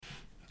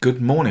Good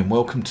morning,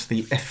 welcome to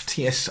the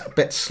FTS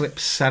Betslip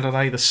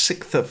Saturday the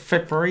 6th of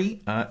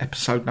February,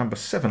 episode number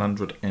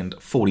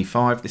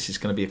 745. This is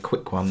going to be a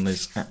quick one.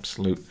 There's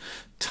absolute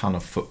ton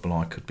of football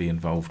I could be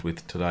involved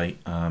with today.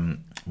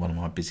 One of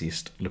my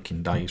busiest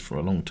looking days for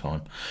a long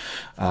time.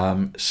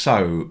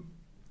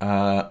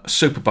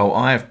 Super Bowl,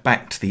 I have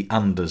backed the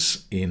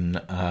unders in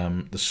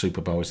the Super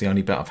Bowl. It's the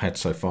only bet I've had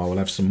so far. We'll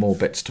have some more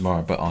bets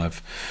tomorrow, but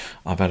I've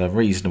had a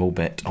reasonable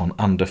bet on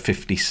under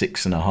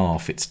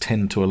 56.5. It's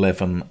 10 to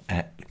 11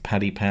 at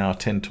Paddy Power,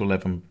 10 to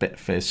 11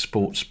 Betfair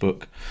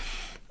Sportsbook.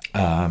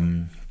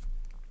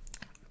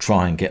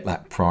 Try and get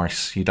that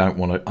price. You don't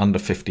want to, under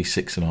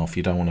 56.5,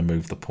 you don't want to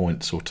move the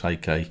points or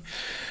take a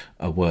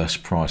worse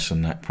price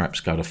than that.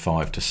 Perhaps go to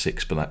 5 to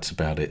 6, but that's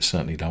about it.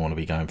 Certainly don't want to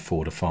be going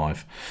 4 to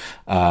 5.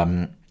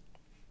 I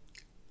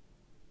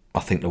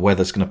think the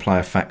weather's going to play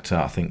a factor.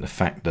 I think the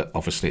fact that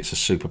obviously it's a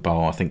Super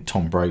Bowl. I think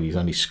Tom Brady's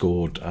only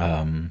scored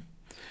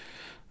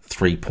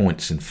 3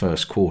 points in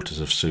first quarters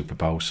of Super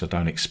Bowl, so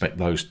don't expect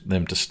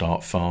them to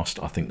start fast.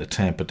 I think the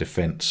Tampa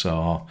defence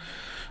are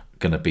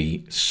going to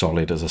be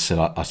solid. As I said,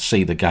 I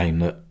see the game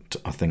that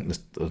I think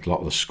a lot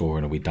of the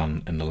scoring will be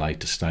done in the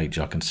later stage.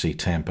 I can see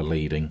Tampa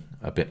leading,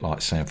 a bit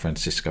like San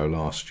Francisco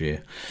last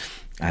year,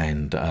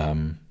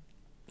 and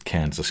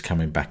Kansas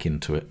coming back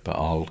into it. But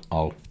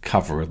I'll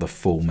cover the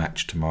full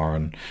match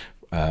tomorrow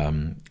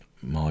and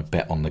my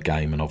bet on the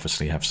game, and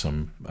obviously have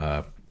some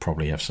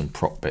probably have some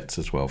prop bets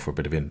as well for a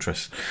bit of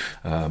interest.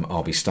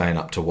 I'll be staying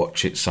up to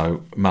watch it,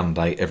 so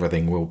Monday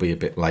everything will be a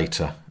bit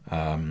later.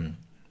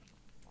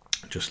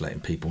 Just letting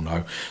people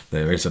know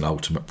there is an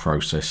ultimate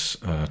process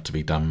to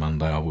be done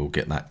Monday. I will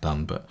get that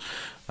done, but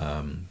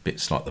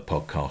bits like the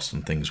podcast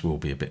and things will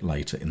be a bit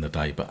later in the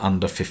day. But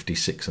under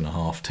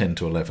 56.5, 10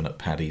 to 11 at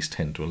Paddy's,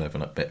 10 to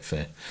 11 at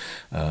Betfair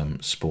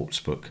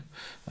Sportsbook,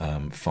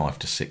 5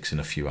 to 6 in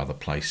a few other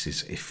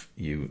places if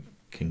you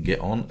can get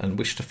on and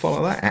wish to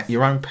follow that at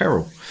your own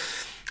peril.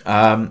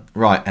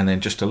 Right, and then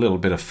just a little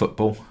bit of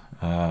football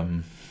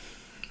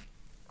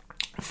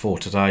for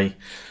today.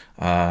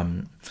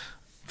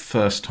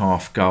 First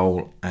half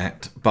goal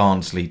at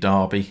Barnsley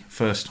Derby.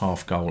 First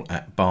half goal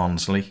at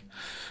Barnsley.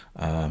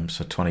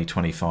 So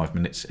 20-25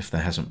 minutes. If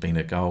there hasn't been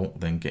a goal,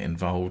 then get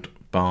involved.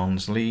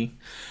 Barnsley.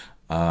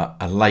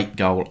 A late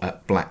goal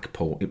at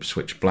Blackpool,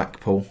 Ipswich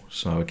Blackpool.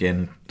 So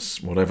again,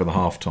 whatever the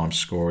half-time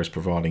score is,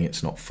 providing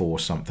it's not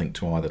 4-something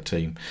to either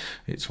team,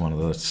 it's one of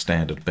the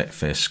standard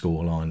Betfair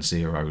scorelines,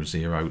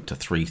 0-0 to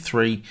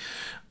 3-3.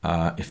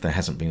 If there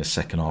hasn't been a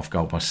second half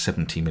goal by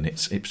 70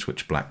 minutes,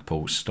 Ipswich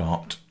Blackpool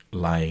start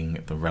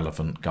laying the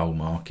relevant goal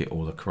market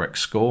or the correct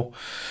score.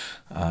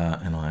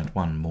 And I had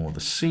one more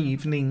this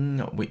evening,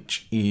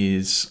 which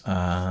is,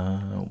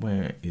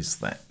 where is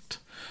that?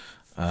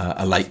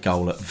 A late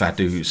goal at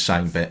Vaduz,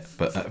 same bet,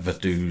 but at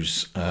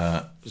Vaduz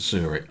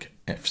Zurich,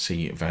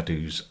 FC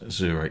Vaduz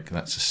Zurich.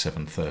 That's a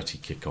 7:30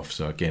 kickoff.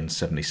 So again,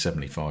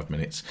 70-75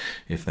 minutes.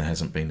 If there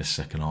hasn't been a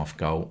second half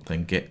goal,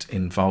 then get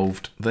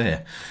involved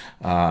there.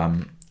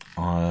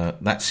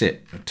 That's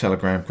it. A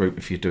Telegram group,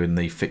 if you're doing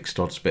the fixed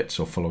odds bets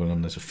or following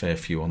them, there's a fair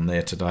few on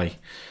there today.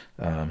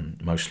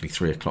 Mostly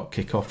 3 o'clock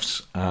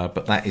kickoffs.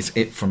 But that is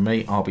it from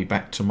me. I'll be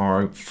back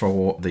tomorrow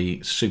for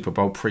the Super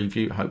Bowl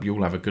preview. Hope you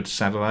all have a good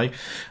Saturday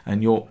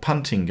and your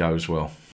punting goes well.